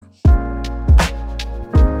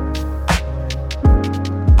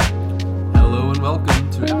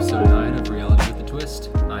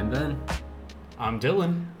I'm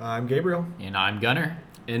Dylan. I'm Gabriel. And I'm Gunner.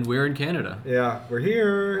 And we're in Canada. Yeah, we're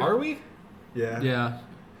here. Are we? Yeah. Yeah.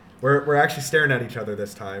 We're actually staring at each other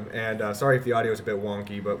this time, and sorry if the audio is a bit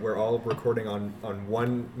wonky, but we're all recording on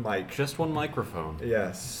one mic. Just one microphone.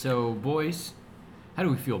 Yes. So, boys, how do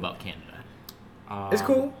we feel about Canada? It's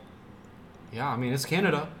cool. Yeah, I mean, it's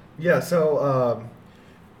Canada. Yeah, so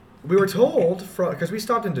we were told, because we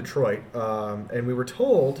stopped in Detroit, and we were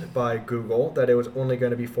told by Google that it was only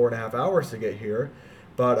going to be 4.5 hours to get here.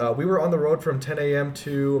 But we were on the road from 10 a.m.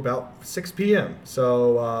 to about 6 p.m.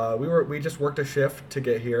 So we just worked a shift to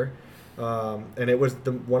get here, and it was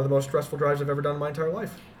one of the most stressful drives I've ever done in my entire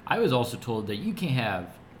life. I was also told that you can't have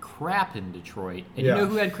crap in Detroit. And Yeah. you know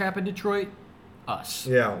who had crap in Detroit? Us.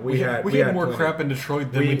 Yeah, We had more plenty. crap in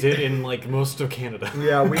Detroit than we did in, like, most of Canada.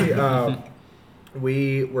 Yeah,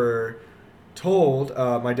 we were told,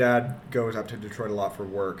 my dad goes up to Detroit a lot for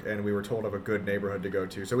work, and we were told of a good neighborhood to go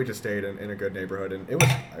to, so we just stayed in a good neighborhood, and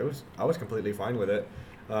I was completely fine with it.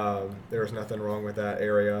 There was nothing wrong with that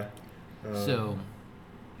area. So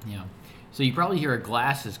you probably hear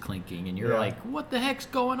glasses clinking, and you're Yeah. like, what the heck's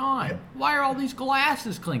going on? Why are all these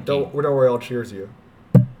glasses clinking? Don't worry, I'll cheers you.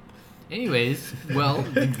 Anyways, well,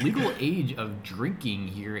 the legal age of drinking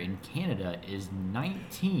here in Canada is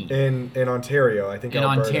 19. In Ontario, I think. In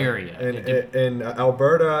Alberta. Ontario. In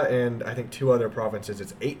Alberta and I think 2 other provinces,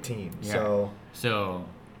 it's 18. Yeah. So,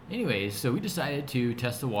 anyways, so we decided to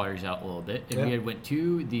test the waters out a little bit, and we had went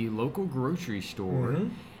to the local grocery store,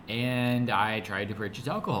 and I tried to purchase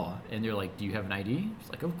alcohol, and they're like, "Do you have an ID?" It's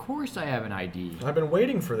like, "Of course I have an ID." I've been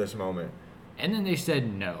waiting for this moment. And then they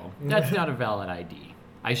said, "No, that's not a valid ID."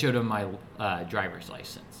 I showed them my driver's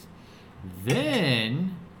license.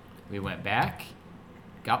 Then we went back,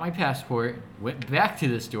 got my passport, went back to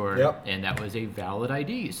the store, and that was a valid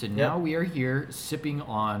ID. So now we are here sipping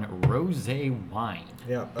on rosé wine.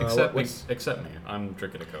 Yeah. Except me. I'm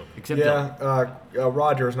drinking a Coke. Except Dylan.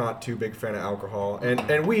 Roger's not too big fan of alcohol,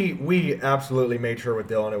 and we absolutely made sure with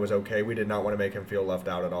Dylan it was okay. We did not want to make him feel left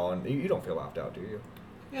out at all, and you don't feel left out, do you?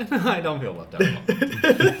 Yeah, no, I don't feel left out at all.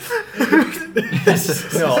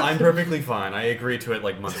 No, I'm perfectly fine. I agreed to it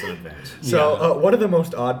like months in advance. So one of the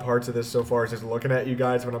most odd parts of this so far is just looking at you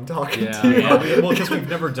guys when I'm talking to you. Well, because we've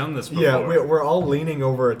never done this before. Yeah, we're all leaning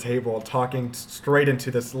over a table talking straight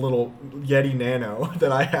into this little Yeti Nano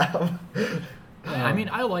that I have. I mean,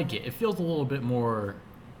 I like it. It feels a little bit more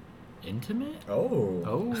intimate.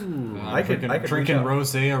 Oh. I could drinking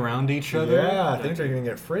rosé around each other. Yeah, things are going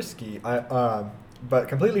to get frisky. But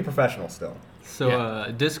completely professional still.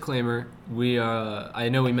 So, disclaimer: I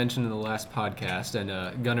know we mentioned in the last podcast,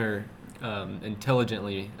 and Gunner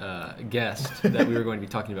intelligently guessed that we were going to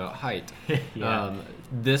be talking about height.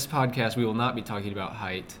 This podcast, we will not be talking about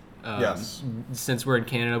height. Yes. Since we're in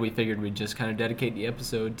Canada, we figured we'd just kind of dedicate the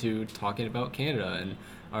episode to talking about Canada and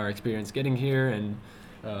our experience getting here,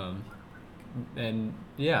 so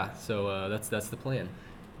that's the plan.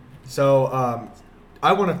 So,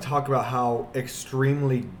 I want to talk about how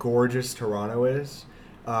extremely gorgeous Toronto is.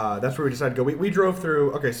 That's where we decided to go. We drove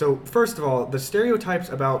through. Okay, so first of all, the stereotypes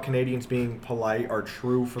about Canadians being polite are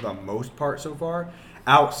true for the most part so far,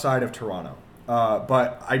 outside of Toronto.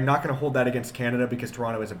 But I'm not going to hold that against Canada because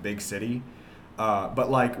Toronto is a big city. But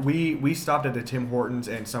like we stopped at a Tim Hortons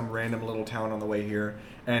in some random little town on the way here,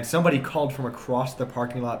 and somebody called from across the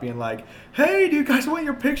parking lot being like, "Hey, do you guys want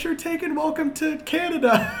your picture taken? Welcome to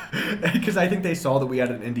Canada." Because I think they saw that we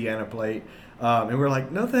had an Indiana plate. And we were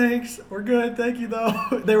like, "No thanks, we're good, thank you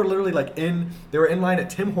though." They were literally they were in line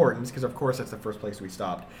at Tim Hortons because of course that's the first place we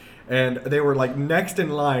stopped. And they were like next in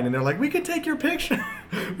line, and they're like, "We could take your picture,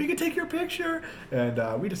 we could take your picture," and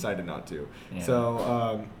we decided not to. Yeah.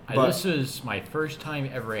 So, this was my first time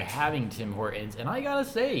ever having Tim Hortons, and I gotta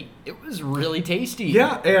say, it was really tasty.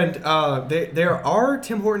 Yeah, and there are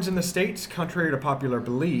Tim Hortons in the States, contrary to popular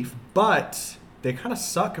belief, but they kind of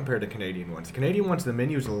suck compared to Canadian ones. The Canadian ones, the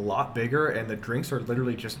menu is a lot bigger, and the drinks are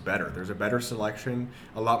literally just better. There's a better selection,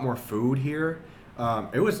 a lot more food here.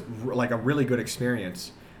 It was like a really good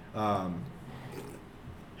experience.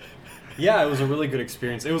 Yeah, it was a really good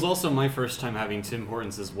experience. It was also my first time having Tim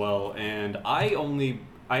Hortons as well, and I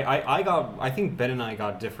think Ben and I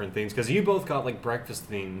got different things, because you both got like breakfast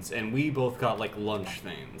things, and we both got like lunch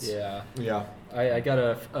things. Yeah. I got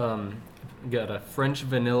a French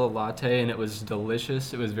vanilla latte, and it was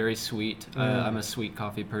delicious. It was very sweet. I'm a sweet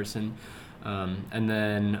coffee person. And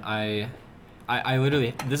then I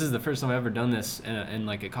literally, this is the first time I've ever done this in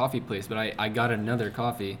like a coffee place, but I got another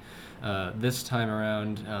coffee this time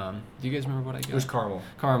around. Do you guys remember what I got? It was caramel.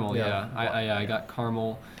 Caramel, yeah. I got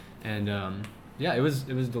caramel, and yeah, it was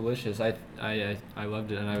delicious. I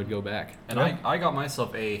loved it, and I would go back. And I got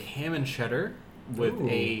myself a ham and cheddar with Ooh.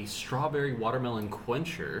 a strawberry watermelon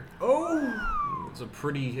quencher. Oh. It's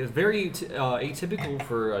very atypical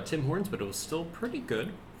for Tim Hortons, but it was still pretty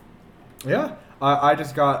good. Yeah. I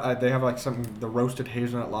just got. They have like the roasted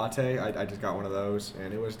hazelnut latte. I just got one of those,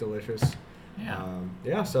 and it was delicious. Yeah.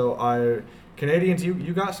 Yeah. So Canadians,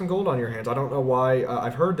 you got some gold on your hands. I don't know why.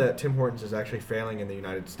 I've heard that Tim Hortons is actually failing in the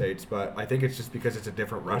United States, but I think it's just because it's a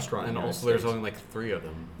different restaurant. And in the also, United there's States. only like 3 of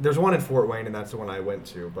them. There's one in Fort Wayne, and that's the one I went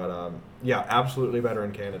to. But yeah, absolutely better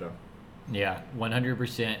in Canada. Yeah,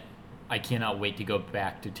 100%. I cannot wait to go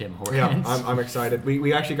back to Tim Hortons. Yeah, I'm excited.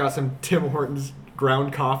 We actually got some Tim Hortons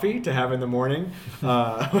ground coffee to have in the morning.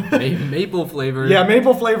 Maple flavor. Yeah,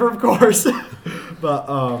 maple flavor, of course.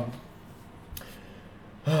 But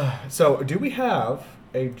so do we have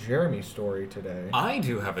a Jeremy story today? I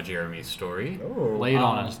do have a Jeremy story. Oh, Lay it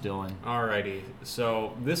on us, Dylan. Alrighty,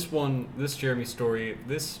 so this Jeremy story,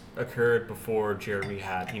 this occurred before Jeremy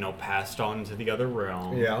had, passed on into the other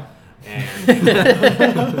realm. yeah,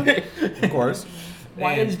 And of course.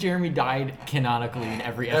 Why And- has Jeremy died canonically in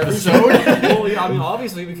every Every episode? well, yeah,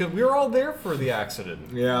 obviously because we were all there for the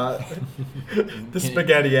accident. Yeah, the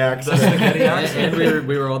spaghetti accident. spaghetti And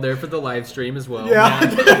we were all there for the live stream as well. Yeah,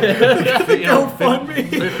 GoFundMe.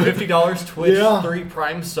 $50 Twitch, Yeah. 3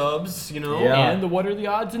 Prime subs. Yeah. And the what are the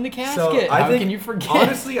odds in the casket? So I How think, can you forget?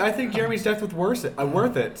 honestly, I think Jeremy's death was worth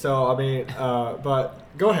it. So I mean, but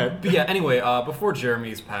go ahead. But yeah, anyway, before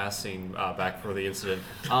Jeremy's passing, back for the incident,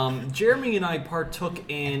 Jeremy and I partook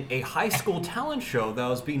in a high school talent show that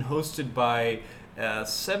was being hosted by a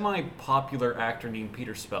semi-popular actor named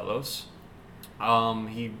Peter Spellos.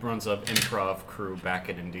 He runs an improv crew back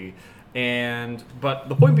in Indy. But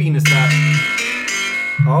the point being is that...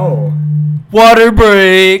 Oh, Water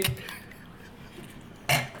break.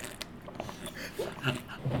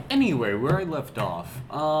 Anyway, where I left off.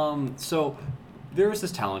 So there was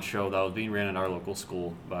this talent show that was being ran at our local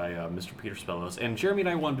school by Mr. Peter Spellos, and Jeremy and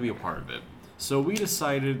I wanted to be a part of it. So we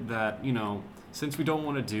decided that, since we don't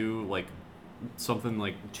want to do like something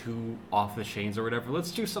like too off the chains or whatever,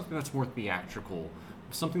 let's do something that's more theatrical,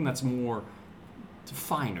 something that's more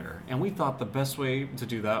finer. And we thought the best way to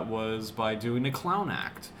do that was by doing a clown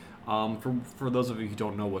act. For those of you who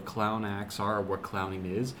don't know what clown acts are or what clowning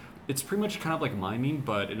is, it's pretty much kind of like miming,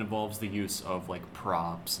 but it involves the use of like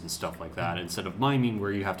props and stuff like that instead of miming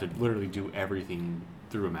where you have to literally do everything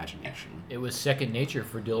through imagination. It was second nature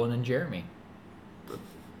for Dylan and Jeremy.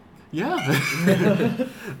 Yeah.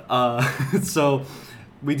 So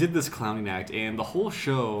we did this clowning act, and the whole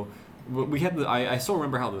show, we had I still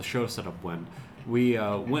remember how the show setup went. We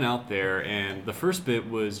went out there, and the first bit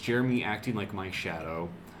was Jeremy acting like my shadow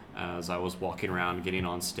as I was walking around getting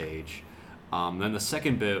on stage. Then the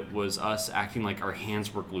second bit was us acting like our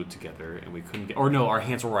hands were glued together, and we couldn't our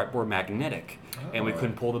hands were magnetic, and we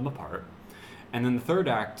couldn't pull them apart. And then the third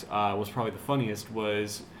act was probably the funniest,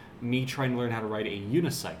 was me trying to learn how to ride a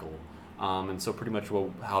unicycle. And so pretty much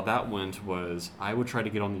how that went was I would try to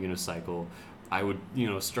get on the unicycle. I would,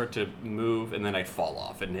 start to move, and then I'd fall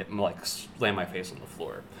off and slam my face on the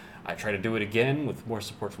floor. I try to do it again with more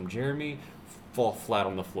support from Jeremy, fall flat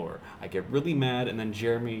on the floor. I get really mad, and then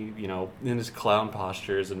Jeremy, in his clown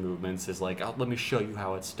postures and movements, is like, let me show you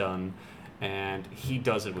how it's done. And he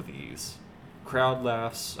does it with ease. Crowd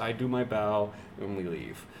laughs, I do my bow, and we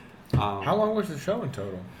leave. how long was the show in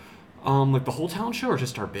total? Like the whole talent show or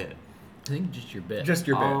just our bit? I think just your bit. Just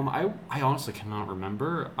your bit. I honestly cannot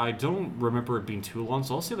remember. I don't remember it being too long,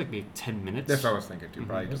 so I'll say like maybe 10 minutes. That's what I was thinking too. I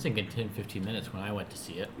Probably. was thinking 10, 15 minutes when I went to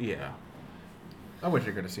see it. Yeah. I wish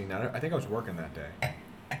you could have seen that. I think I was working that day.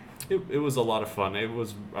 It was a lot of fun. It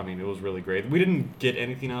was really great. We didn't get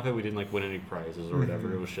anything out of it. We didn't win any prizes or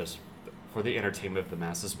whatever. It was just for the entertainment of the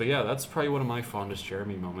masses. But yeah, that's probably one of my fondest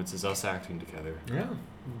Jeremy moments is us acting together. Yeah.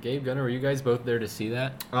 Gabe, Gunnar, were you guys both there to see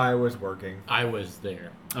that? I was working. I was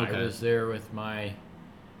there. I Okay. was there with my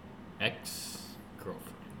ex-girlfriend.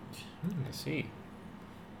 I see.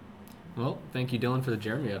 Well, thank you, Dylan, for the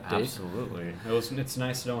Jeremy update. Absolutely. It's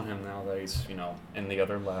nice knowing him now that he's, in the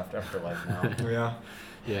other afterlife now. Yeah.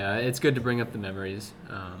 Yeah, it's good to bring up the memories.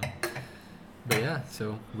 But yeah,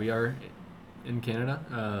 so we are in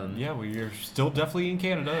Canada. Yeah, we are still definitely in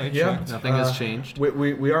Canada. I Yeah. checked. Nothing has changed.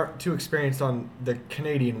 We aren't too experienced on the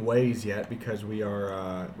Canadian ways yet because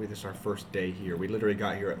this is our first day here. We literally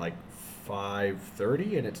got here at like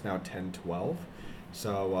 5:30 and it's now 10:12.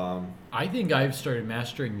 So I think I've started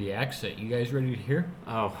mastering the accent. You guys ready to hear?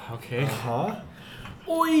 Oh, okay. huh?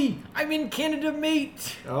 Oi! I'm in Canada,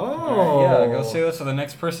 mate! Oh. Yeah, go say this to the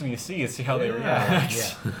next person you see and see how they Yeah. react.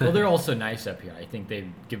 Yeah. Well, they're also nice up here. I think they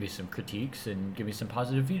give you some critiques and give you some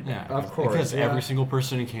positive feedback. Yeah, Of course, because yeah. every single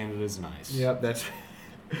person in Canada is nice. Yep, that's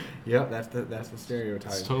Yep, that's the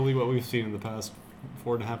stereotype. It's totally what we've seen in the past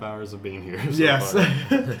 4.5 hours of being here. So Yes. far.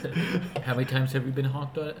 How many times have you been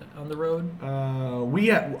honked on the road?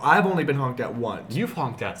 I've only been honked at once. You've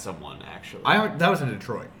honked at someone, actually. That was in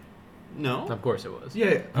Detroit. No? Of course it was.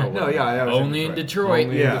 Yeah. Oh, No. well. Yeah. That was Only in Detroit.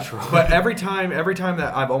 Only in Yeah. Detroit. But every time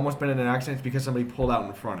that I've almost been in an accident, it's because somebody pulled out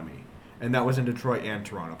in front of me, and that was in Detroit and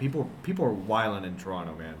Toronto. People are wilding in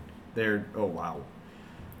Toronto, man. Oh wow.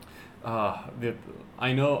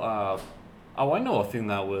 I know. I know a thing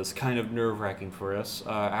that was kind of nerve-wracking for us.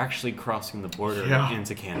 Actually crossing the border Yeah.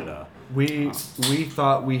 into Canada. We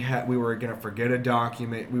thought we were gonna forget a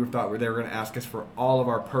document. We thought they were gonna ask us for all of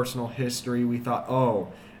our personal history. We thought,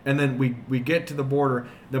 and then we get to the border.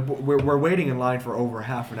 We're waiting in line for over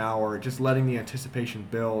half an hour, just letting the anticipation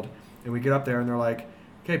build. And we get up there, and they're like,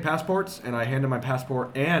 "Okay, passports." And I hand them my passport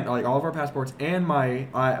and like all of our passports and my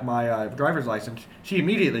driver's license. She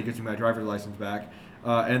immediately gives me my driver's license back,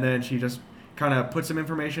 and then she just kind of puts some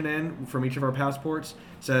information in from each of our passports.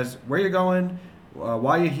 Says where you going.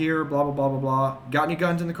 Why you here? Blah blah blah blah blah. Got any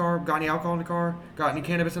guns in the car? Got any alcohol in the car? Got any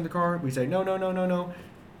cannabis in the car? We say no.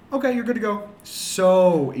 Okay, you're good to go.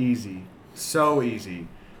 So easy, so easy.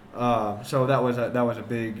 So that was a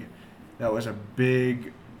big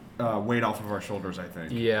weight off of our shoulders, I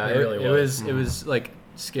think. Yeah, It really it was. it was like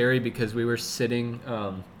scary because we were sitting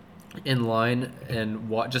in line and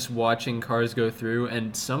just watching cars go through,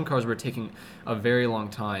 and some cars were taking a very long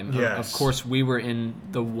time. Yes. Of course, we were in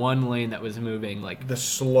the one lane that was moving like The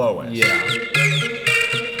slowest. yeah.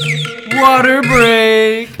 Water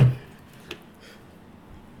break.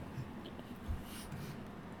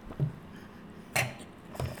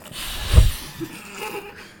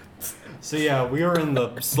 So yeah, we were in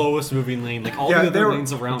the slowest moving lane. Like all Yeah, the other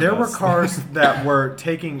lanes around there us. were cars that were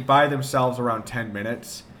taking by themselves around 10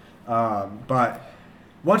 minutes, but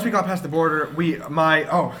once we got past the border,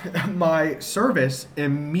 my service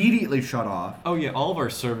immediately shut off. Oh yeah, all of our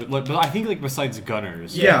service. Like, but I think like besides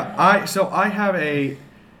Gunners. Yeah,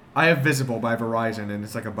 I have Visible by Verizon, and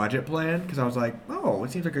it's like a budget plan because I was like, oh,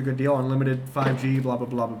 it seems like a good deal, unlimited 5G, blah blah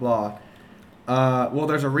blah blah blah. Well,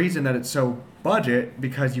 there's a reason that it's so budget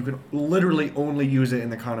because you can literally only use it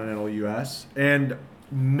in the continental U.S. and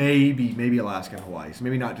maybe Alaska and Hawaii. So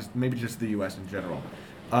maybe just the U.S. in general.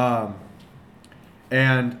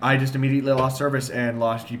 And I just immediately lost service and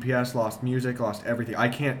lost GPS, lost music, lost everything. I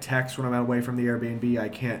can't text when I'm away from the Airbnb. I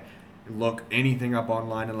can't look anything up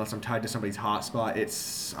online unless I'm tied to somebody's hotspot. It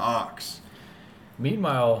sucks.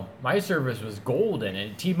 Meanwhile, my service was golden,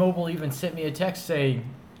 and T-Mobile even sent me a text saying,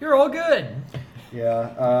 "You're all good."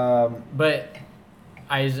 Yeah. But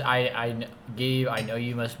I know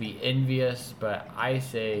you must be envious, but I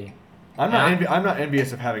say, I'm not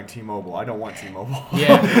envious of having T-Mobile. I don't want T-Mobile.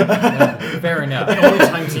 yeah, fair enough. The only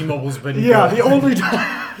time T-Mobile's been Yeah, good. the only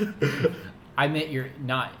time. I meant you're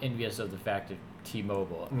not envious of the fact of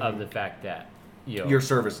T-Mobile, of the fact that Your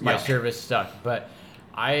service. my Yeah. service stuck. But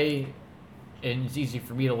and it's easy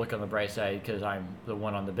for me to look on the bright side because I'm the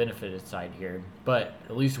one on the benefited side here. But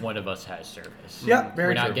at least one of us has service. Yep, very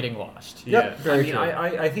We're not true. getting lost. Yeah, Yep, very I mean,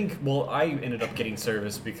 true. I think, well, I ended up getting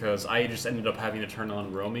service because I just ended up having to turn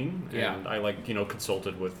on roaming, Yeah. and I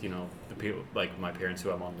consulted with the people like my parents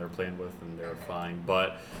who I'm on their plan with, and they're fine.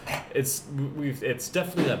 But it's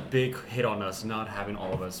definitely a big hit on us not having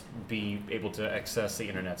all of us be able to access the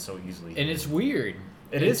internet so easily. And it's weird.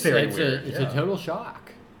 It is very weird, It's yeah. a total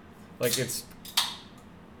shock. like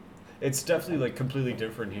it's definitely like completely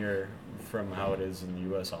different here from how it is in the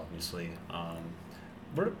U.S. Obviously,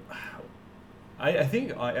 I think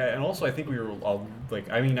we were all like,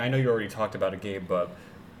 I mean, I know you already talked about it, Gabe, but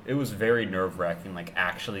it was very nerve wracking, like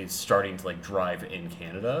actually starting to like drive in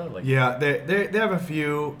Canada. Like, Yeah, they have a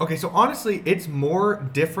few. Okay, so honestly, it's more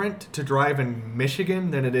different to drive in Michigan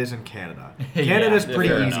than it is in Canada. Yeah, Canada's pretty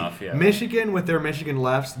fair easy. enough, yeah. Michigan with their Michigan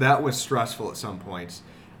lefts, that was stressful at some points.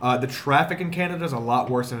 The traffic in Canada is a lot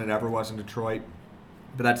worse than it ever was in Detroit,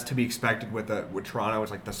 but that's to be expected with Toronto. It's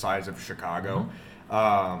like the size of Chicago.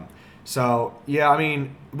 So yeah, I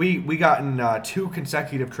mean, we got in 2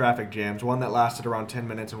 consecutive traffic jams, one that lasted around 10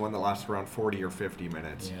 minutes and one that lasted around 40 or 50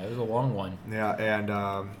 minutes. Yeah, it was a long one.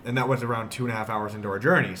 Yeah, and that was around 2.5 hours into our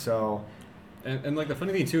journey. So and like the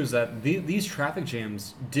funny thing too is that these traffic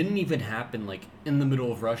jams didn't even happen like in the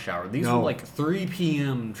middle of rush hour. These No. were like 3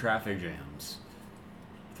 p.m. traffic jams.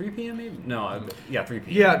 3 p.m. maybe? No, yeah, 3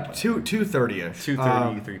 p.m. yeah, 2:30ish.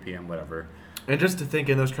 2:30, 3 p.m. whatever. And just to think,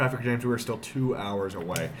 in those traffic jams, we were still 2 hours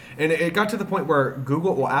away, and it got to the point where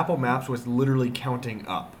Apple Maps was literally counting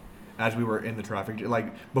up as we were in the traffic jam.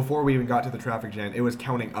 Like before we even got to the traffic jam, it was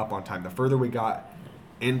counting up on time. The further we got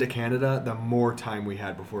into Canada, the more time we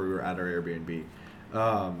had before we were at our Airbnb.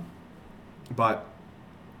 But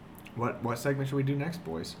what segment should we do next,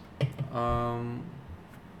 boys?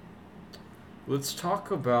 Let's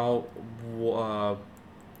talk about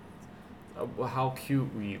how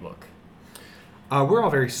cute we look. We're all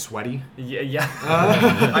very sweaty. Yeah.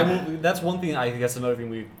 That's one thing. I guess another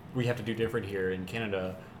thing we have to do different here in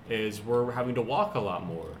Canada is we're having to walk a lot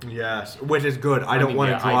more. Yes, which is good. I don't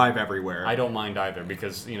want to drive everywhere. I don't mind either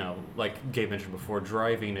because, like Gabe mentioned before,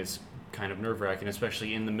 driving is kind of nerve-wracking,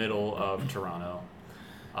 especially in the middle of Toronto.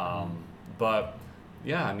 But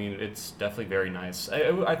yeah, I mean, it's definitely very nice.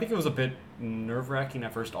 I think it was a bit nerve-wracking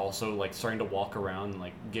at first also, like starting to walk around and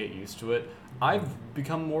like get used to it. I've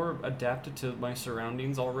become more adapted to my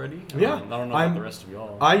surroundings already. Yeah. I don't know about the rest of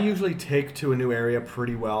y'all. I usually take to a new area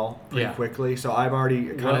pretty quickly, so I've already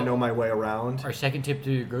kind of know my way around. Our second tip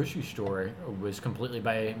to the grocery store was completely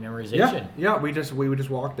by memorization. Yeah, we would just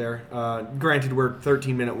walk there. Granted, we're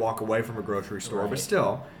 13-minute walk away from a grocery store, but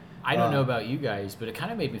still. I don't know about you guys, but it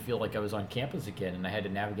kind of made me feel like I was on campus again, and I had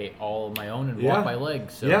to navigate all on my own and walk by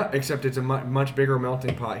legs. So. Yeah, except it's a much bigger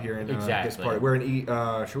melting pot here in this part. We're in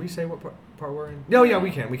should we say what part we're in? No, yeah,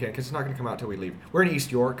 we can, because it's not going to come out till we leave. We're in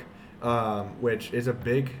East York, which is a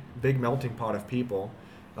big melting pot of people,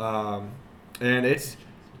 and it's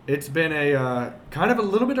been a kind of a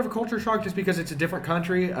little bit of a culture shock just because it's a different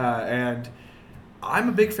country, and I'm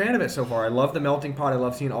a big fan of it so far. I love the melting pot. I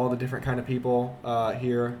love seeing all the different kind of people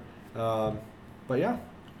here. But yeah.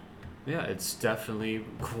 Yeah, it's definitely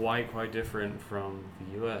quite different from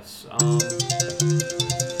the U.S.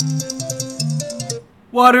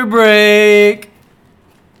 Water break.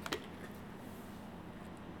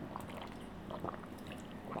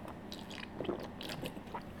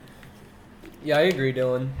 Yeah, I agree,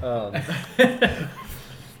 Dylan.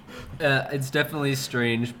 It's definitely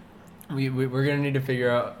strange. We're going to need to figure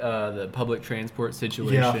out the public transport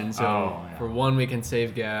situation. Yeah. So, for one, we can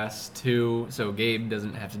save gas. Two, so Gabe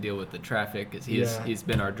doesn't have to deal with the traffic because he's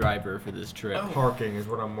been our driver for this trip. Parking is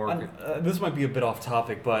what I'm working. This might be a bit off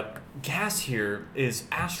topic, but gas here is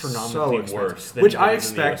astronomically worse. Than Which it I is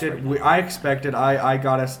in the US expected. right now. I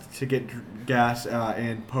got us to get gas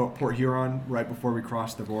in Port Huron right before we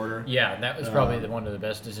crossed the border. Yeah, that was probably one of the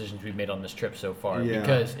best decisions we've made on this trip so far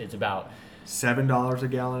because it's about $7 a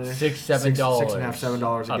gallon. $7,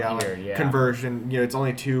 $7 a gallon. Here, yeah. Conversion, it's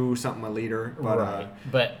only $2 something a liter. But,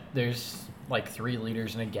 but there's like 3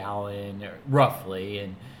 liters in a gallon, roughly,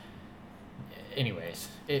 and anyways,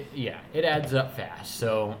 it adds up fast.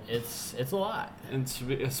 So it's a lot. And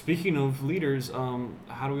speaking of liters,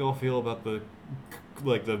 how do we all feel about the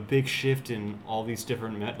big shift in all these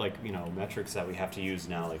different metrics that we have to use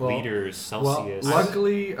now, liters, Celsius? Well,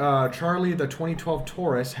 luckily, Charlie, the 2012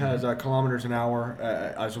 Taurus, has kilometers an hour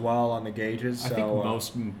as well on the gauges. I think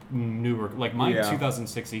most newer, my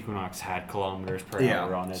 2006 Equinox had kilometers per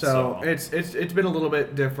hour on it. So it's been a little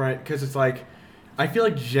bit different because it's like, I feel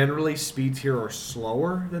like generally speeds here are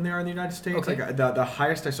slower than they are in the United States. Okay. Like the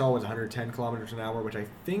highest I saw was 110 kilometers an hour, which I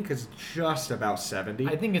think is just about 70.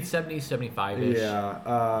 I think it's 70, 75-ish.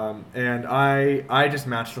 Yeah, and I just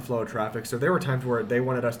matched the flow of traffic. So there were times where they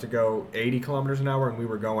wanted us to go 80 kilometers an hour, and we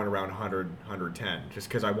were going around 100, 110, just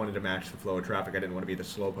because I wanted to match the flow of traffic. I didn't want to be the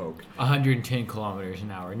slowpoke. 110 kilometers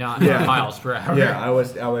an hour, not miles per hour. Yeah, I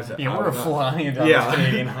was. Yeah, we're flying down the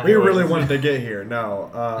Canadian highways. We really wanted to get here.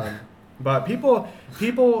 No. But people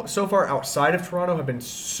so far outside of Toronto have been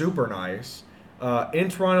super nice. In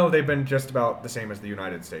Toronto, they've been just about the same as the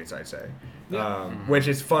United States, I'd say. Which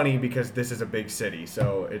is funny because this is a big city.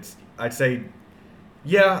 So I'd say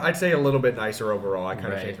a little bit nicer overall. I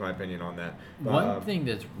kind of changed my opinion on that. One thing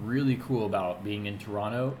that's really cool about being in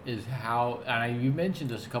Toronto is how, and you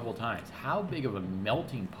mentioned this a couple of times, how big of a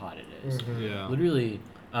melting pot it is. Mm-hmm. Yeah. Literally,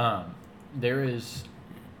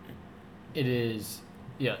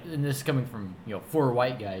 yeah, and this is coming from 4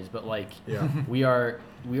 white guys, but we are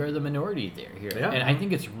the minority here, and I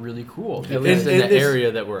think it's really cool. At least in the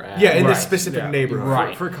area that we're at. Yeah, in this specific neighborhood.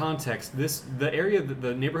 Right. For context,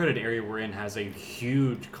 the neighborhood and area we're in has a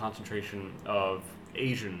huge concentration of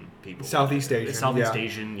Asian people. Southeast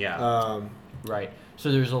Asian, yeah. Right.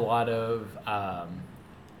 So there's a lot of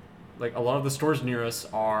a lot of the stores near us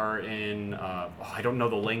are in I don't know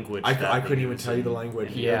the language. I couldn't even tell you the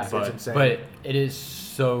language. Yeah, it's insane. But it is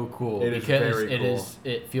so cool It is because very cool.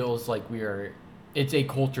 It feels like it's a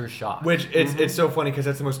culture shock. Which it's so funny because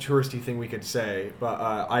that's the most touristy thing we could say. But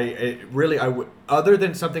other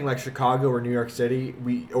than something like Chicago or New York City,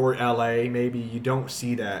 or LA maybe, you don't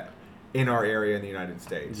see that in our area in the United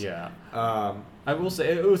States. Yeah. Um, I will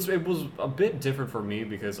say it was a bit different for me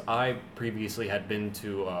because I previously had been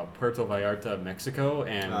to Puerto Vallarta, Mexico,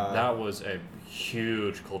 and that was a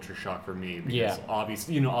huge culture shock for me because Yeah.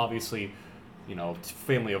 obviously,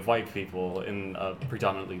 family of white people in a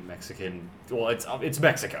predominantly Mexican. Well, it's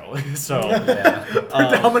Mexico, so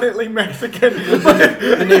predominantly Mexican.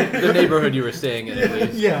 The neighborhood you were staying in, at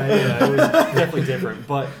least. yeah, it was definitely different,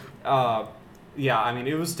 but. Yeah, I mean,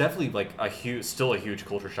 it was definitely like still a huge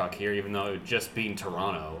culture shock here, even though it just being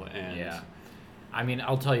Toronto. And Yeah. I mean,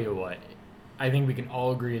 I'll tell you what. I think we can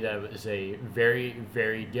all agree that it was a very,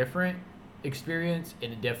 very different experience,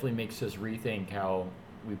 and it definitely makes us rethink how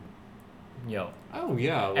we, oh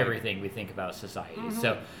yeah, like, everything we think about society.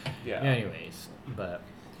 So, yeah. anyways,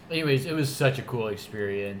 it was such a cool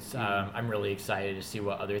experience. I'm really excited to see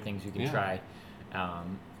what other things we can try.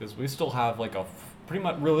 Because we still have like pretty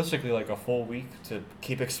much realistically like a full week to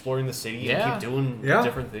keep exploring the city Yeah. and keep doing Yeah.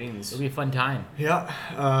 different things. It'll be a fun time. Yeah,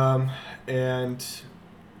 and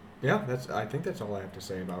yeah, I think that's all I have to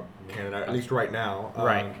say about Canada, at least right now.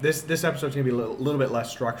 Right. This episode's gonna be a little bit less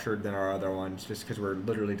structured than our other ones, just because we're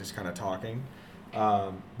literally just kind of talking.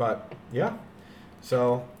 But yeah,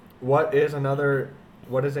 so what is another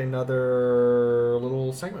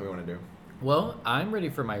little segment we want to do? Well, I'm ready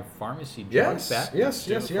for my pharmacy drug fact. Yes.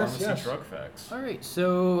 Drug facts. All right,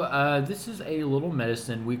 so this is a little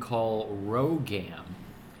medicine we call Rogam,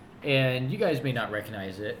 and you guys may not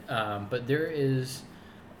recognize it, but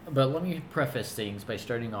let me preface things by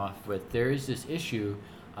starting off with there is this issue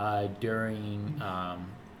during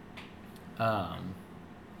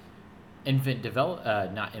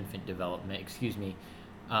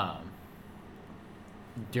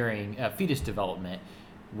during fetus development,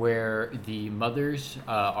 where the mother's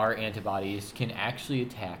R antibodies can actually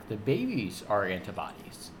attack the baby's R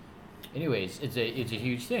antibodies. Anyways, it's a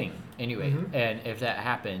huge thing. Anyway, and if that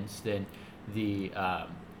happens, then the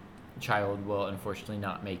child will unfortunately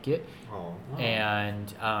not make it,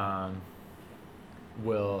 and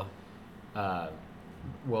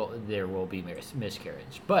there will be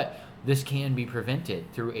miscarriage. But this can be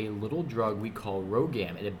prevented through a little drug we call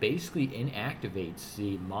Rogam. It basically inactivates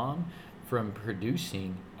the mom from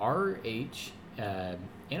producing RH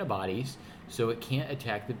antibodies, so it can't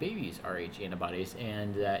attack the baby's RH antibodies,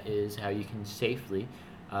 and that is how you can safely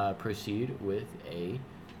proceed with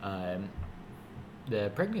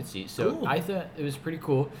the pregnancy. So Cool. I thought it was pretty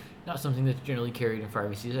cool. Not something that's generally carried in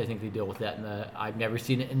pharmacies. I think they deal with that I've never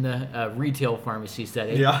seen it in the retail pharmacy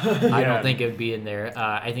setting. Yeah. I don't think it would be in there.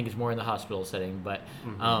 I think it's more in the hospital setting, but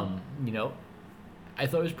I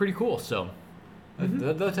thought it was pretty cool. So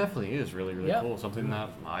That definitely is really, really Yeah. cool. Something that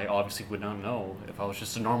I obviously would not know if I was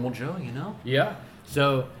just a normal Joe, yeah.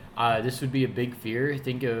 So this would be a big fear.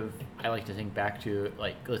 I like to think back to,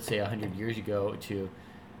 like, let's say 100 years ago to,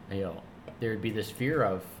 there would be this fear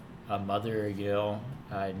of a mother,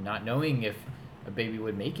 not knowing if a baby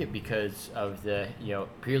would make it because of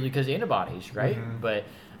purely because antibodies, right? But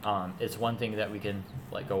it's one thing that we can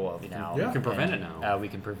let go of now. Yeah. We can prevent it now. We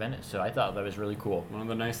can prevent it. So I thought that was really cool. One of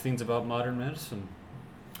the nice things about modern medicine.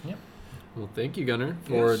 Yep. Well, thank you, Gunnar,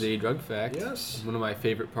 for Yes. the drug fact. Yes. One of my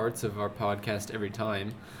favorite parts of our podcast every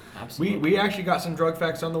time. Absolutely. We actually got some drug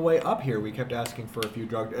facts on the way up here. We kept asking for a few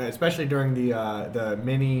drug, especially during the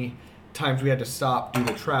many times we had to stop due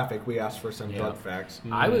to traffic. We asked for some drug facts.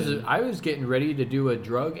 I was getting ready to do a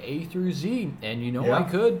drug A through Z, and Yeah. I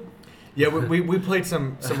could. Yeah, we played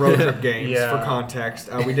some road trip games Yeah. for context.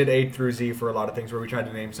 We did A through Z for a lot of things where we tried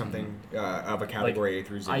to name something of a category A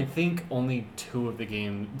through Z. I think only two of the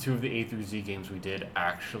A through Z games we did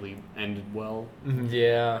actually ended well.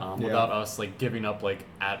 Yeah. Without us giving up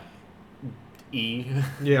at E.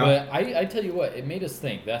 Yeah. But I tell you what, it made us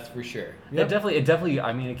think. That's for sure. Yep. It definitely.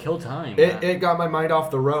 I mean, it killed time. It got my mind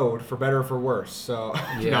off the road, for better or for worse. So,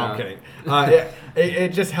 no, Yeah. I'm kidding. It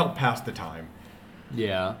just helped pass the time.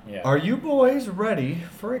 Yeah. Yeah. Are you boys ready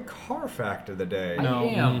for a car fact of the day? I No.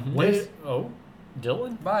 am. This-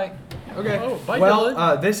 Dylan? Bye. Okay. Oh, bye, well,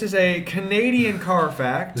 Dylan. this is a Canadian car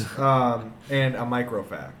fact and a micro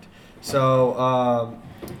fact. So,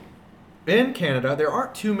 in Canada, there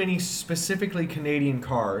aren't too many specifically Canadian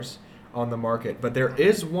cars on the market, but there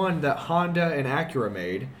is one that Honda and Acura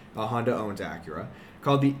made. Honda owns Acura,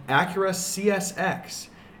 called the Acura CSX.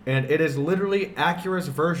 And it is literally Acura's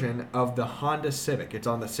version of the Honda Civic. It's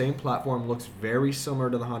on the same platform, looks very similar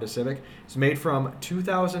to the Honda Civic. It's made from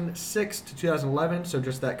 2006 to 2011, so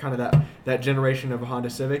just that generation of a Honda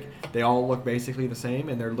Civic. They all look basically the same,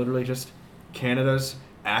 and they're literally just Canada's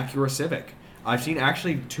Acura Civic. I've seen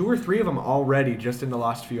actually 2 or 3 of them already just in the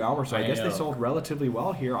last few hours. So I I guess they know. sold relatively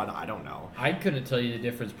well here. I don't know. I couldn't tell you the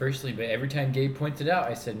difference personally, but every time Gabe pointed out,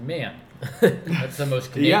 I said, "Man, that's the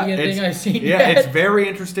most Canadian thing I've seen." Yeah, yet." it's very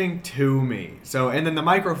interesting to me. So, and then the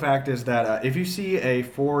micro fact is that if you see a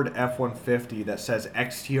Ford F-150 that says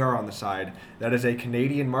XTR on the side, that is a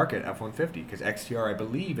Canadian market F-150 because XTR, I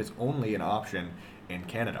believe, is only an option in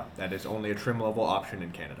Canada. That is only a trim level option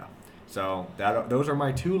in Canada. So those are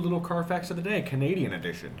my 2 little car facts of the day, Canadian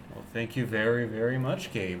edition. Well, thank you very, very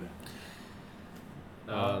much, Gabe.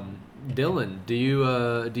 Dylan, do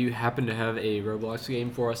you happen to have a Roblox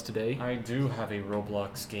game for us today? I do have a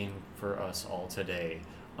Roblox game for us all today.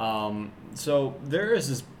 So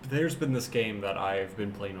there's been this game that I've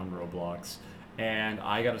been playing on Roblox, and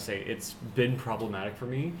I gotta say it's been problematic for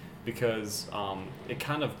me because it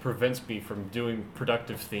kind of prevents me from doing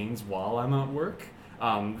productive things while I'm at work.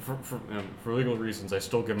 For legal reasons, I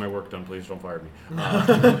still get my work done. Please don't fire me.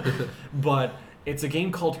 But it's a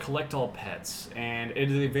game called Collect All Pets, and it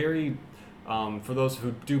is a very, for those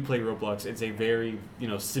who do play Roblox, it's a very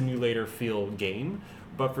simulator feel game.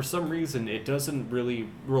 But for some reason, it doesn't really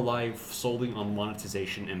rely solely on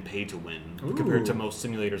monetization and pay to win compared to most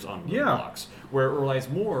simulators on Roblox, where it relies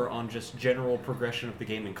more on just general progression of the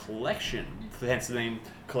game and collection. Hence the name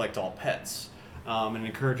Collect All Pets. And it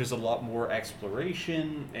encourages a lot more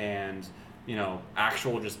exploration and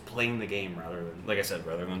actual just playing the game rather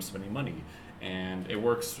than spending money. And it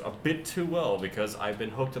works a bit too well because I've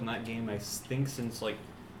been hooked on that game I think since like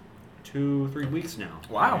 2-3 weeks now.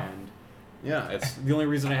 Wow. And yeah, it's the only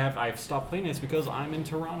reason I've stopped playing it is because I'm in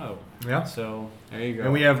Toronto. Yeah. So there you go.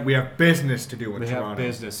 And we have business to do in we Toronto. have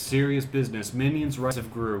business, serious business. Minions Rise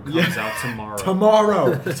of Gru comes out tomorrow.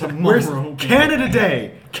 Tomorrow. Tomorrow. Canada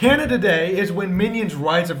Day. Canada Day is when Minions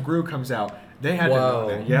Rise of Gru comes out. They had to know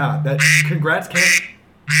that. Yeah. Congrats, Canada.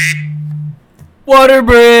 Water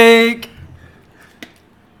break.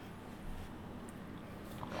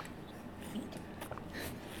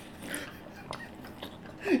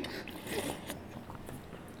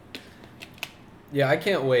 Yeah, I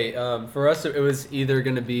can't wait. For us, it was either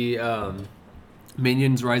going to be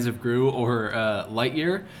Minions Rise of Gru or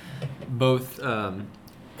Lightyear. Both,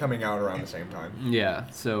 Coming out around the same time. yeah,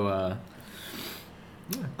 so...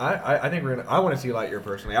 I think I want to see Lightyear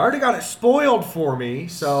personally. I already got it spoiled for me,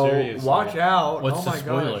 so Seriously. watch out. What's oh the my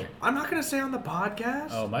spoiler? gosh. I'm not going to say on the podcast.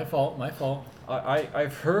 Oh, my fault.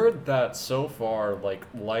 I've heard that so far,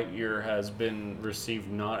 like, Lightyear has been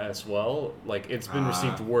received not as well. Like, it's been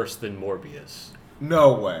received worse than Morbius.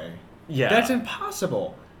 No way. Yeah. That's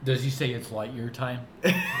impossible. Does he say it's Lightyear time?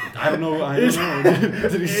 I don't know. Did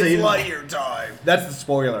he say Lightyear time. That's the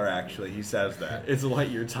spoiler, actually. He says that. It's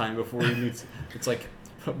Lightyear time before he meets... It's like,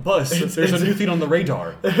 Buzz, there's it's- a new thing on the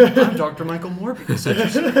radar. I'm Dr. Michael Morbius.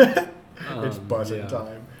 It's buzzing yeah.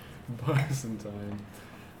 time. Buzz in time.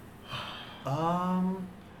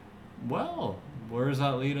 Well, where does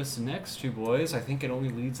that lead us next, you boys? I think it only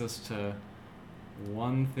leads us to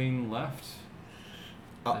one thing left.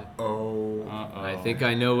 Uh-oh. I think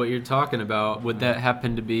I know what you're talking about. Would that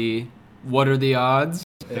happen to be What Are the Odds?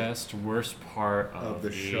 Best, worst part of the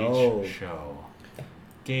each show.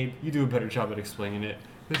 Gabe, you do a better job at explaining it.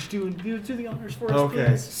 But you do the honors for us, Okay,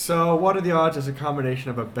 please. so what are the odds is a combination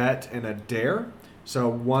of a bet and a dare. So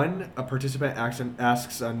a participant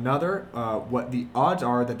asks another what the odds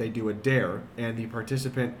are that they do a dare, and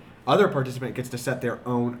the other participant gets to set their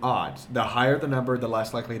own odds. The higher the number, the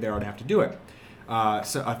less likely they are to have to do it.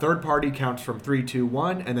 So a third party counts from 3, 2,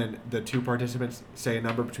 1, and then the 2 participants say a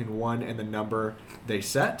number between 1 and the number they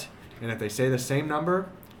set. And if they say the same number,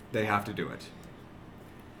 they have to do it.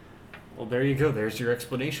 Well, there you go. There's your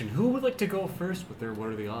explanation. Who would like to go first with their what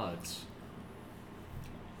are the odds?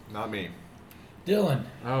 Not me. Dylan,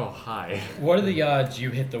 Oh, hi. what are the odds you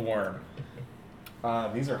hit the worm?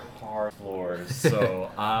 These are hard floors,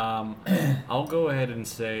 so I'll go ahead and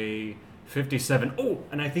say 57. Oh,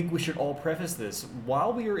 and I think we should all preface this.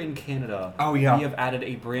 While we are in Canada, Oh, yeah. we have added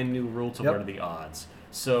a brand new rule to Yep. what are the odds.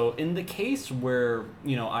 So in the case where,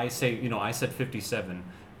 I said 57,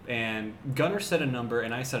 and Gunnar said a number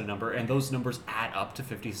and I said a number, and those numbers add up to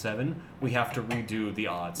 57, we have to redo the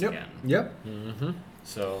odds again. Yep.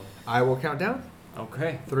 So, I will count down.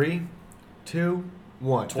 okay. 3, 2,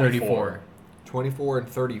 1. 24. 24 and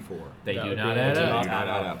 34. They That do would not be add a Do up. not Not add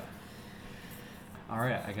add up. up. All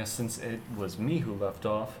right, I guess since it was me who left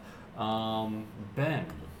off, Ben.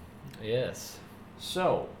 Yes.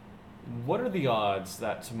 So, what are the odds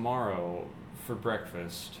that tomorrow for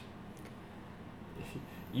breakfast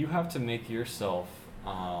you have to make yourself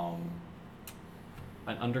an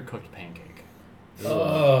undercooked pancake?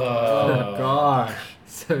 Oh, gosh.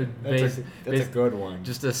 So That's a good one.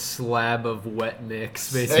 just a slab of wet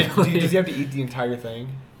mix, Hey, basically. does he have to eat the entire thing,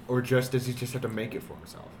 or does he just have to make it for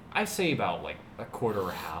himself? I say about like a quarter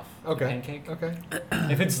or half. of the Okay. pancake. Okay.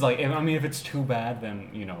 If it's like, if it's too bad, then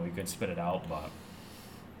you could spit it out. But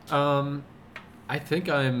I think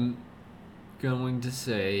I'm going to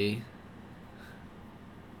say.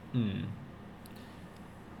 I'm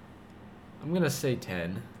gonna say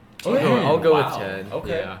 10. Okay. I'll go Wow. with 10.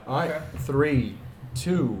 Okay. Yeah. All right. 3,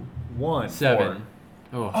 2, 1. 7.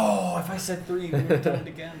 Oh. oh, if I said 3, we would have done it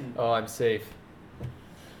again. Oh, I'm safe.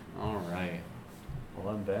 All right.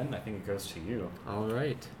 Well, then, Ben, I think it goes to you. All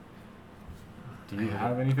right. Do you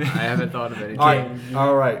have anything? I haven't thought of anything.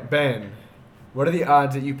 All right, Ben. What are the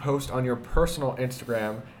odds that you post on your personal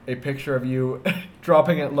Instagram a picture of you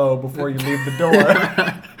dropping it low before you leave the door?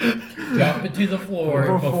 Drop it to the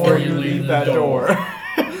floor before you leave that the door.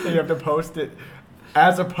 you have to post it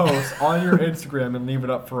as a post on your Instagram and leave it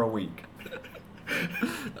up for a week.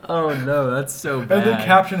 Oh no, that's so bad. And the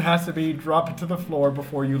caption has to be "Drop it to the floor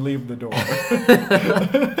before you leave the door."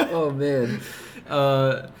 Oh man.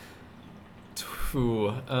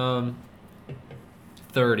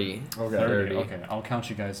 30. Okay. 30. Okay, I'll count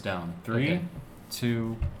you guys down. 3, Okay.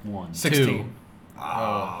 2, 1. 16.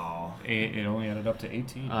 Oh. It only added up to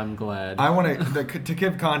 18. I'm glad. I want to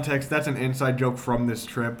give context. That's an inside joke from this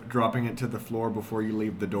trip. Dropping it to the floor before you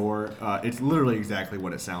leave the door. It's literally exactly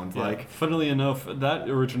what it sounds like. Funnily enough, that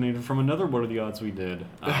originated from another What Are the Odds we did.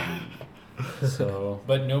 So,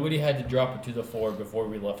 But nobody had to drop it to the floor before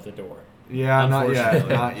we left the door. Yeah, not yet.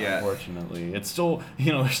 unfortunately. Not yet. Unfortunately, it's still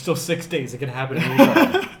there's still 6 days. It can happen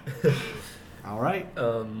anytime. All right.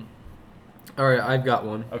 All right, I've got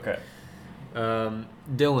one. Okay.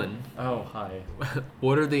 Dylan, Oh, hi.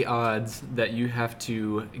 what are the odds that you have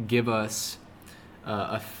to give us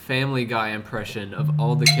a Family Guy impression of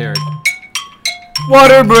all the characters?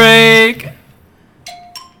 Water break!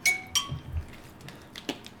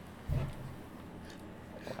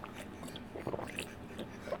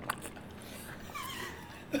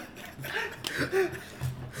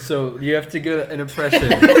 So you have to get an impression.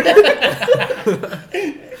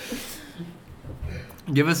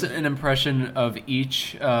 Give us an impression of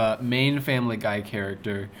each main Family Guy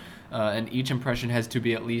character, and each impression has to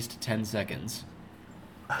be at least 10 seconds.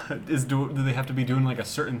 Do they have to be doing like a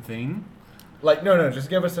certain thing? Like no, just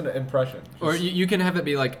give us an impression. Or you can have it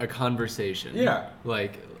be like a conversation. Yeah.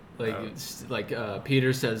 Like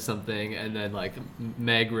Peter says something, and then like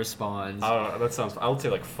Meg responds. That sounds. I would say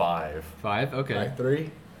like 5. 5? Okay. All right,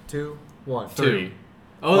 3, 2, 1. 3.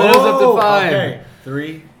 Oh, that was up to 5. Okay.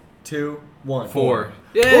 3, 2, 1. 4.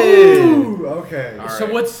 Yay! Ooh, okay. All So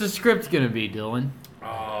right. what's the script gonna be, Dylan?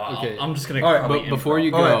 Okay. I'm just gonna. All right, probably But before improv.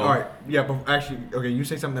 you go, All right. Yeah, but actually, okay, you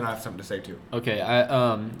say something, then I have something to say too. okay,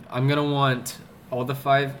 I'm gonna want all the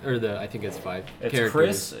 5, or I think it's 5 It's characters.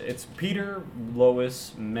 Chris. It's Peter,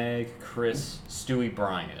 Lois, Meg, Chris, Stewie,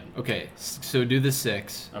 Brian. Okay, so do the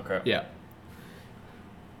 6. Okay. Yeah.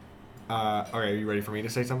 Okay, are you ready for me to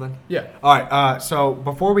say something? Yeah. All right. So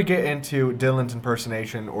before we get into Dylan's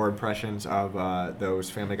impersonation or impressions of those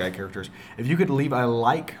Family Guy characters, if you could leave a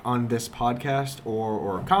like on this podcast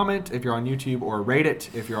or a comment if you're on YouTube, or rate it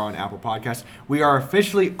if you're on Apple Podcasts. We are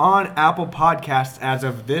officially on Apple Podcasts as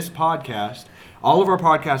of this podcast. All of our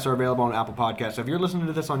podcasts are available on Apple Podcasts. So if you're listening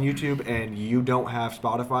to this on YouTube and you don't have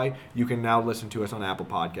Spotify, you can now listen to us on Apple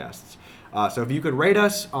Podcasts. So if you could rate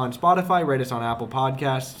us on Spotify, rate us on Apple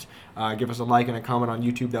Podcasts, give us a like and a comment on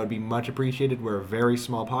YouTube, that would be much appreciated. We're a very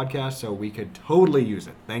small podcast, so we could totally use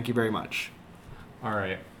it. Thank you very much. All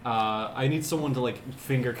right. I need someone to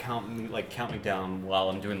finger count me, count me down while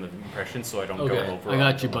I'm doing the impression, so I don't Okay, go over. I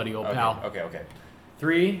got you, buddy, old pal. Okay.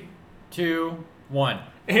 3, 2, 1.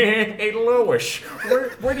 Hey, Lois,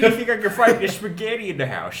 where do you think I can find the spaghetti in the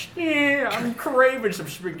house? Yeah, I'm craving some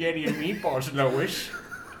spaghetti and meatballs, Lois.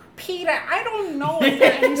 Peter, I don't know if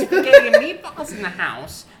there are any spaghetti and meatballs in the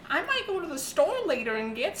house. I might go to the store later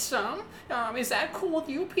and get some. Is that cool with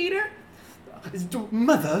you, Peter?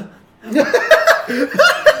 Mother? What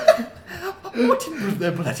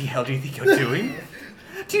the bloody hell do you think you're doing?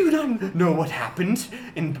 Do you not know what happened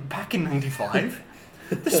back in 95?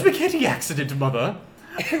 The spaghetti accident, Mother.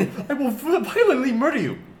 I will violently murder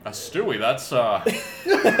you. Stewie, that's, I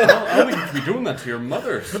don't think you should be doing that to your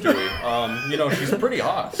mother, Stewie. She's pretty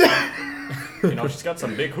hot. She's got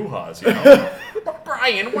some big hoo-has,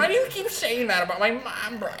 Brian, why do you keep saying that about my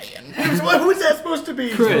mom, Brian? Who's that supposed to be?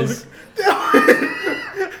 Chris. But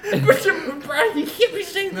Brian, you can't be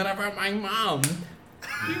saying that about my mom.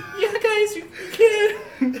 Yeah, guys, you can't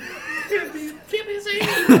be saying,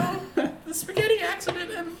 the spaghetti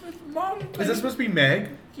accident and mom. Is that supposed to be Meg?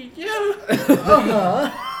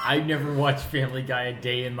 Yeah. I've never watched Family Guy a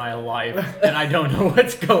day in my life, and I don't know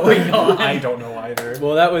what's going on. I don't know either.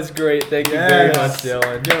 Well, that was great. Thank you very Yes. much,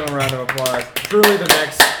 Dylan. Give him a round of applause. Truly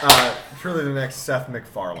the next Seth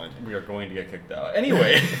MacFarlane. We are going to get kicked out.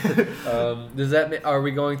 Anyway. Does that mean, are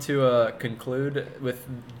we going to conclude with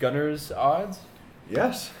Gunner's odds?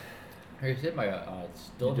 Yes. I said my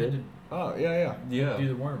odds. Still You did? did Oh, yeah. Yeah. do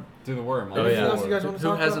the worm. Do the worm. Oh, Anything else you guys want to Who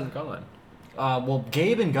talk hasn't gone? Well,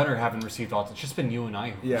 Gabe and Gunner haven't received odds. It's just been you and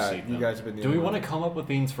I who Yeah, received you them. guys have been the Do we only want to ones. come up with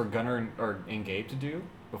things for Gunner and Gabe to do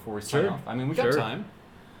before we sign Sure. off? I mean, we got Sure. time.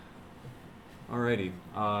 Alrighty.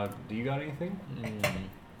 Do you got anything?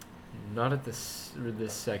 Not at this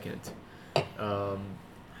second.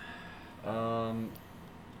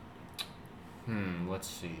 Let's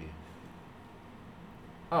see.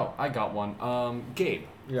 Oh, I got one. Gabe,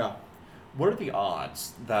 Yeah. what are the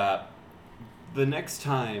odds that the next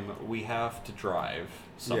time we have to drive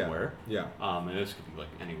somewhere, Yeah. and this could be like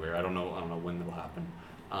anywhere. I don't know when it'll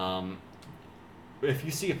happen. If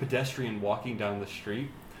you see a pedestrian walking down the street,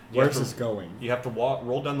 Where's this going? You have to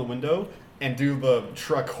roll down the window and do the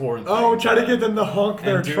truck horn. Oh, thing. try to get them to honk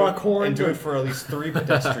their And do- truck horn. and do to- it for at least 3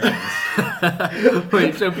 pedestrians.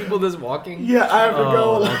 Wait, so people just walking? Yeah, I have to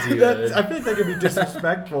go. Oh, that's That's, good. I think that could be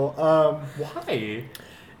disrespectful. Why?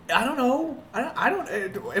 I don't know. I don't.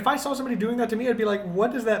 If I saw somebody doing that to me, I'd be like,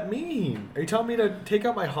 "What does that mean? Are you telling me to take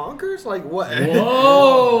out my honkers? Like what?"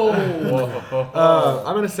 Whoa!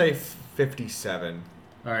 I'm gonna say 57.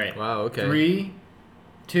 All right. Wow, okay. 3,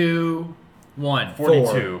 2, 1.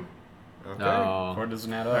 42. Okay. No. Or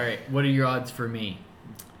doesn't add All up. right. What are your odds for me?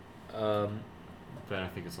 Then I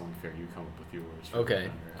think it's only fair you come up with yours. for Okay.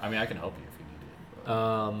 Gunner. I mean, I can help you if you need it.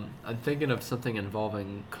 I'm thinking of something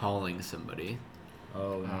involving calling somebody.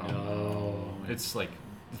 Oh, No. It's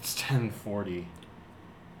 10:40.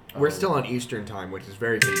 We're still on Eastern time, which is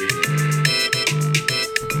very convenient.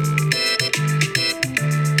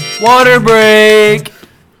 Water break!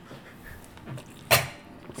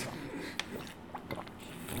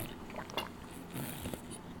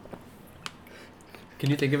 Can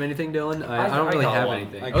you think of anything, Dylan? I don't really got have one.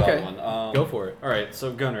 anything. I got Okay. one. Go for it. All right,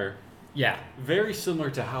 so Gunner, Yeah. very similar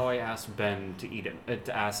to how I asked Ben to eat it,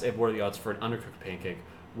 to ask what are the odds for an undercooked pancake.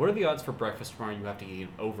 What are the odds for breakfast tomorrow? You have to eat an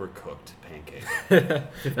overcooked pancake.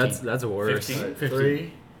 That's worse. 15?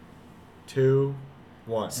 3, 2,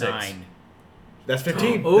 1. 9. That's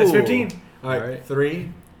 15. Ooh. That's 15. All right. Alright.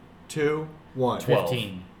 3, 2, 1. 12.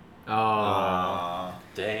 15. Ah.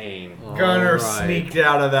 Dang. Gunner Alright. sneaked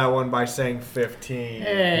out of that one by saying 15.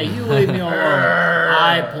 Hey, you leave me alone.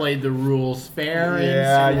 I played the rules fair and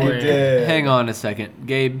Yeah, you square. did. Hang on a second.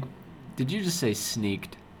 Gabe, did you just say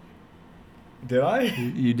sneaked? Did I?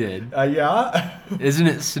 You did. Yeah. Isn't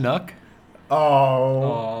it snuck?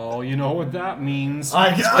 Oh. Oh, you know what that means.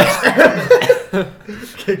 I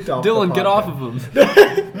kicked off. Dylan, the get podcast. off of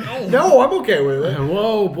him. No, I'm okay with it.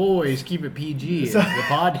 Whoa, boys, keep it PG. It's the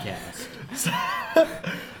podcast.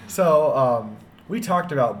 So, we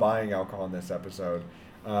talked about buying alcohol in this episode.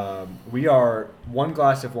 We are 1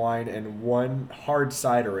 glass of wine and 1 hard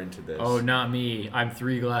cider into this. Oh, not me. I'm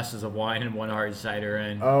 3 glasses of wine and 1 hard cider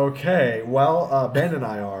in. Okay. Well, Ben and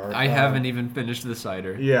I are. I haven't even finished the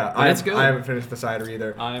cider. Yeah, But it's good. I haven't finished the cider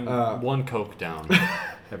either. I'm 1 Coke down,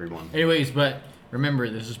 everyone. Anyways, but remember,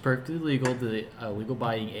 this is perfectly legal. The legal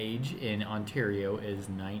buying age in Ontario is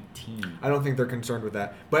 19. I don't think they're concerned with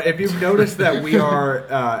that. But if you've noticed that we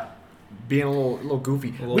are being a little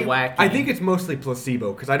goofy, A little wacky. I think it's mostly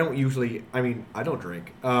placebo because I don't usually. I mean, I don't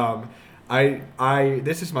drink.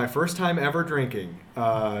 This is my first time ever drinking.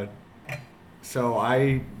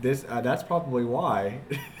 So that's probably why.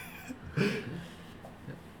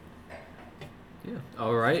 Yeah.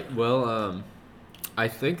 All right. Well, I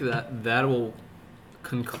think that will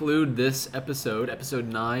conclude this episode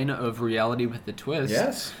 9 of Reality with the Twist.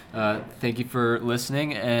 Yes. Thank you for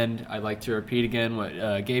listening, and I'd like to repeat again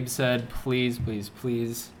what Gabe said. Please, please,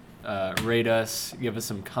 please rate us. Give us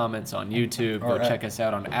some comments on YouTube. Go Alright. check us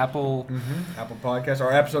out on Apple. Apple Podcasts.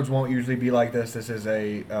 Our episodes won't usually be like this. This is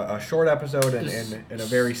a short episode and a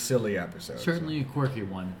very silly episode. Certainly a quirky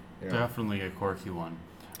one. So, yeah. Definitely a quirky one.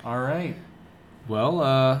 All right.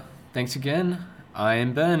 Well, thanks again. I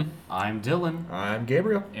am Ben. I'm Dylan. I'm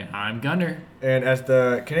Gabriel. And I'm Gunner. And as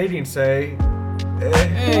the Canadians say,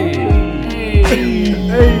 Hey.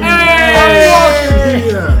 hey.